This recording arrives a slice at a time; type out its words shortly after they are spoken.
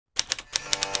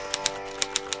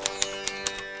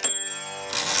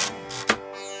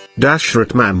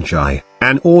Dashrath Manjhi,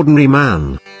 an ordinary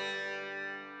man,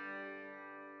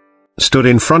 stood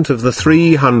in front of the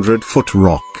 300-foot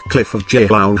rock cliff of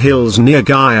Gehlaur Hills near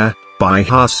Gaya,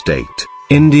 Bihar state,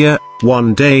 India,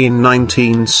 one day in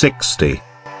 1960.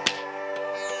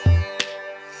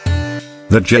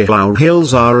 The Gehlaur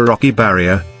Hills are a rocky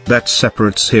barrier that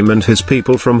separates him and his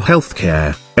people from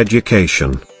healthcare,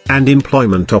 education, and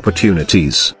employment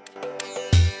opportunities.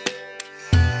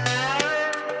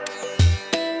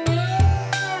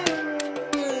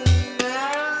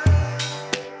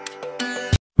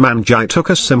 Manjhi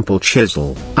took a simple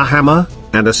chisel, a hammer,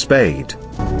 and a spade.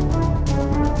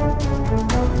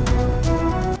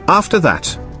 After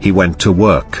that, he went to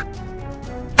work.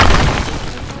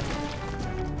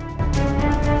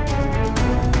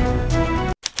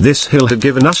 This hill had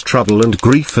given us trouble and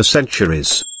grief for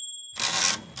centuries.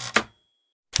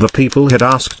 The people had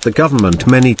asked the government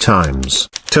many times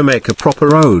to make a proper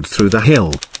road through the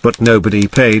hill, but nobody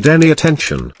paid any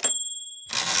attention.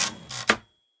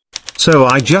 So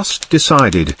I just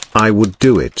decided I would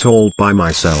do it all by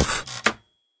myself.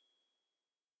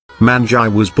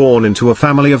 Manjhi was born into a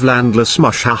family of landless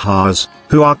mushahars,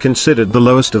 who are considered the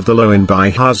lowest of the low in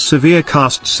Bihar's severe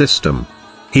caste system.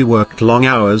 He worked long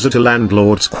hours at a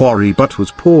landlord's quarry but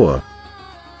was poor.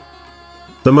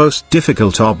 The most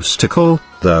difficult obstacle,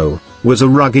 though, was a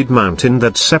rugged mountain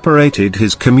that separated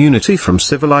his community from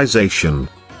civilization.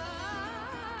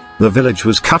 The village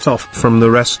was cut off from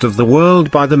the rest of the world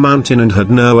by the mountain and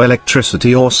had no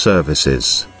electricity or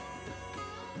services.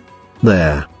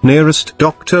 Their nearest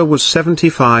doctor was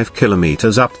 75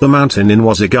 kilometers up the mountain in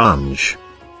Wazirganj.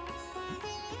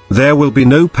 There will be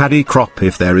no paddy crop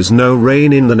if there is no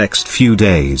rain in the next few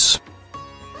days.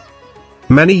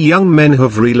 Many young men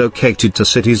have relocated to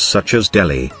cities such as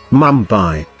Delhi,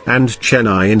 Mumbai, and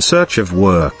Chennai in search of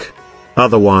work.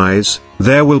 Otherwise,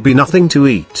 there will be nothing to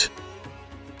eat.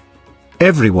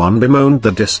 Everyone bemoaned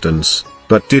the distance,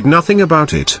 but did nothing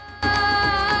about it.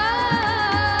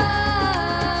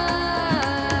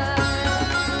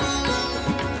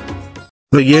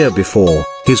 The year before,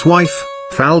 his wife,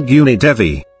 Falguni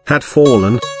Devi, had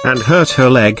fallen and hurt her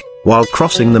leg while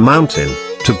crossing the mountain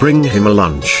to bring him a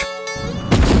lunch.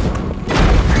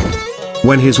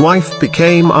 When his wife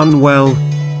became unwell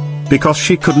because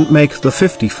she couldn't make the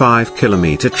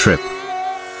 55-kilometer trip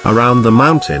around the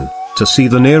mountain to see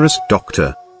the nearest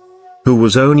doctor, who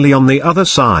was only on the other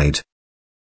side,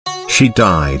 she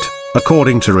died,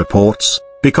 according to reports,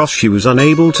 because she was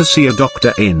unable to see a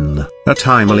doctor in a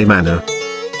timely manner.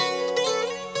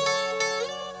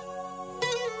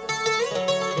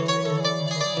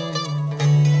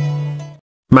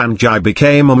 Manjhi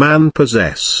became a man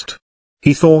possessed.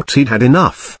 He thought he'd had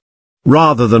enough.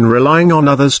 Rather than relying on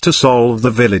others to solve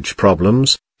the village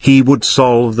problems, he would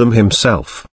solve them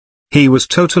himself. He was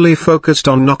totally focused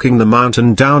on knocking the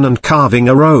mountain down and carving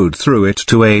a road through it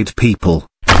to aid people,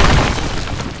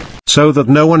 so that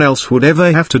no one else would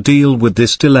ever have to deal with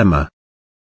this dilemma.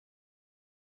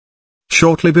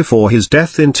 Shortly before his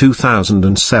death in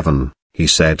 2007, he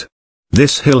said,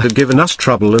 "This hill had given us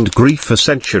trouble and grief for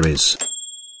centuries."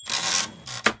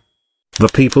 The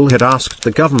people had asked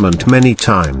the government many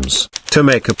times to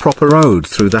make a proper road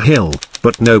through the hill,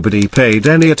 but nobody paid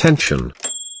any attention.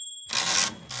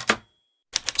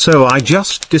 So I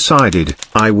just decided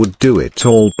I would do it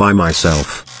all by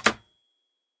myself.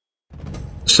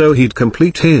 So he'd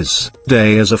complete his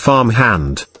day as a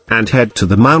farmhand and head to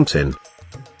the mountain,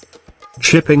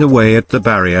 chipping away at the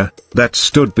barrier that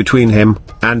stood between him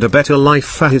and a better life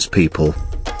for his people.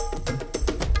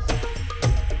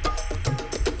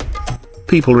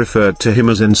 People referred to him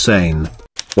as insane.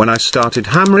 When I started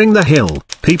hammering the hill,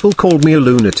 people called me a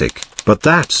lunatic, but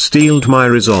that steeled my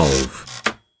resolve.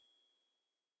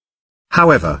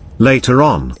 However, later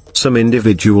on, some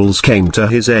individuals came to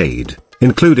his aid,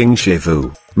 including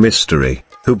Shivu, Mystery,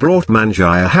 who brought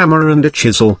Manjhi a hammer and a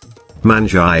chisel.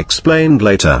 Manjhi explained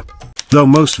later, "Though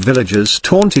most villagers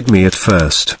taunted me at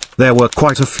first, there were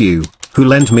quite a few who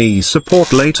lent me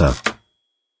support later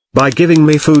by giving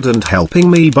me food and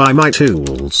helping me buy my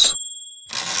tools."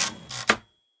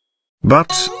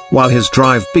 But, while his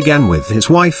drive began with his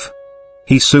wife,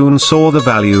 he soon saw the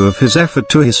value of his effort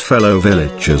to his fellow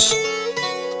villagers.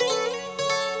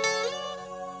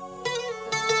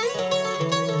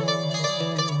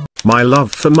 My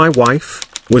love for my wife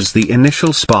was the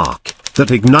initial spark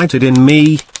that ignited in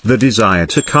me the desire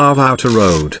to carve out a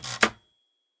road.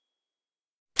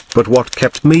 But what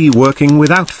kept me working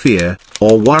without fear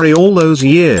or worry all those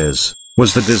years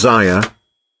was the desire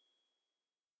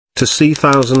to see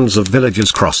thousands of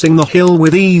villagers crossing the hill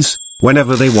with ease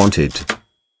whenever they wanted.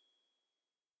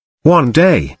 One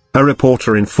day, a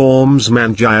reporter informs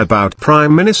Manjhi about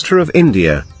Prime Minister of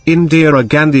India, Indira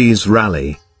Gandhi's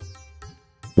rally.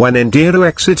 When Indira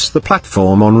exits the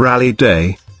platform on rally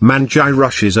day, Manjhi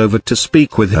rushes over to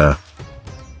speak with her.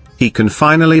 He can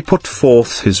finally put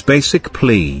forth his basic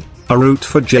plea, a route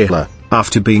for Gehlaur,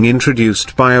 after being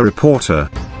introduced by a reporter.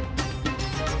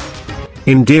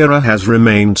 Indira has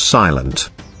remained silent.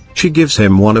 She gives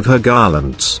him one of her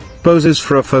garlands, poses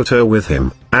for a photo with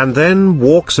him, and then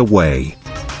walks away.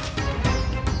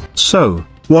 So,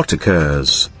 what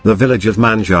occurs? The village of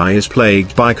Manjhi is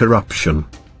plagued by corruption.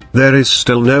 There is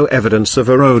still no evidence of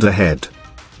a road ahead.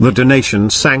 The donation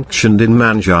sanctioned in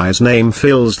Manjhi's name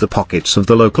fills the pockets of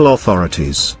the local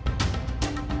authorities.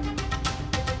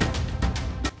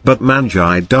 But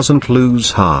Manjhi doesn't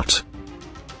lose heart.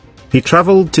 He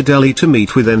travelled to Delhi to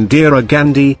meet with Indira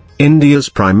Gandhi, India's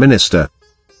Prime Minister.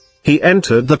 He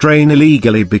entered the train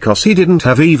illegally because he didn't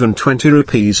have even 20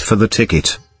 rupees for the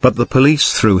ticket, but the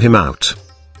police threw him out.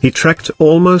 He trekked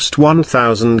almost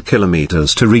 1,000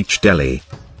 kilometers to reach Delhi.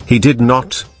 He did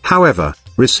not, however,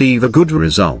 receive a good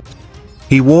result.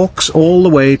 He walks all the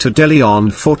way to Delhi on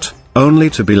foot, only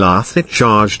to be laughed,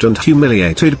 charged and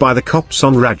humiliated by the cops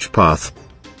on Rajpath.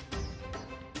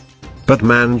 But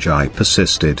Manjhi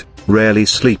persisted, rarely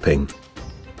sleeping.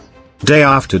 Day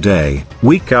after day,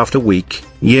 week after week,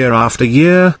 year after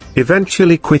year,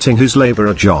 eventually quitting his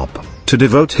labourer job, to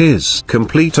devote his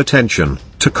complete attention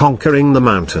to conquering the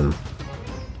mountain.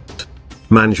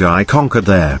 Manjhi conquered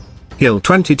their hill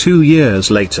 22 years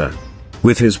later.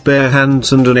 With his bare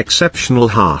hands and an exceptional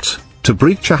heart, to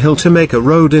breach a hill to make a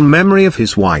road in memory of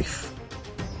his wife.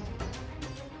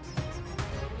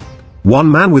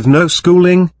 One man with no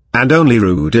schooling, and only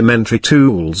rudimentary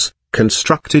tools,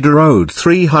 constructed a road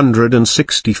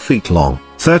 360 feet long,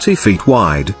 30 feet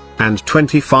wide, and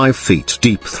 25 feet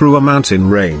deep through a mountain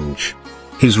range.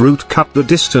 His route cut the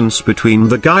distance between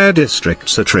the Gaya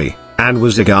district's Atri and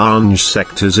Wazirganj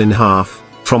sectors in half,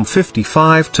 from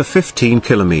 55 to 15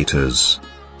 kilometers.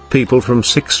 People from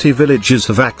 60 villages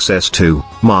have access to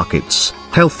markets,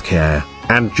 healthcare,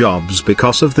 and jobs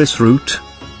because of this route.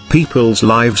 People's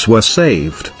lives were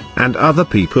saved, and other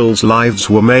people's lives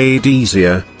were made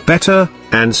easier, better,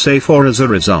 and safer as a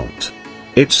result.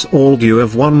 It's all due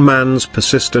of one man's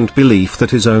persistent belief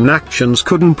that his own actions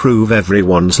could improve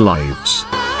everyone's lives.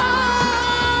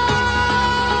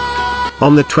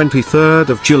 On the 23rd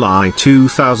of July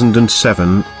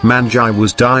 2007, Manjhi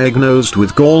was diagnosed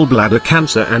with gallbladder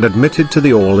cancer and admitted to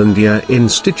the All India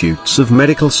Institutes of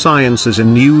Medical Sciences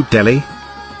in New Delhi.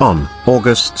 On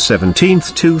August 17,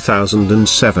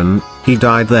 2007, he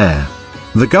died there.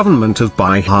 The government of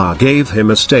Bihar gave him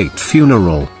a state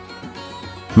funeral.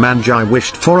 Manjhi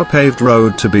wished for a paved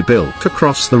road to be built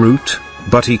across the route,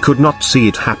 but he could not see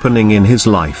it happening in his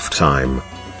lifetime.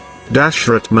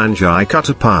 Dashrath Manjhi cut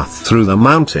a path through the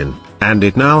mountain, and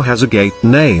it now has a gate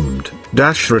named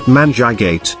Dashrath Manjhi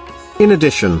Gate. In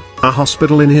addition, a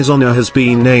hospital in his honor has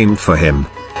been named for him.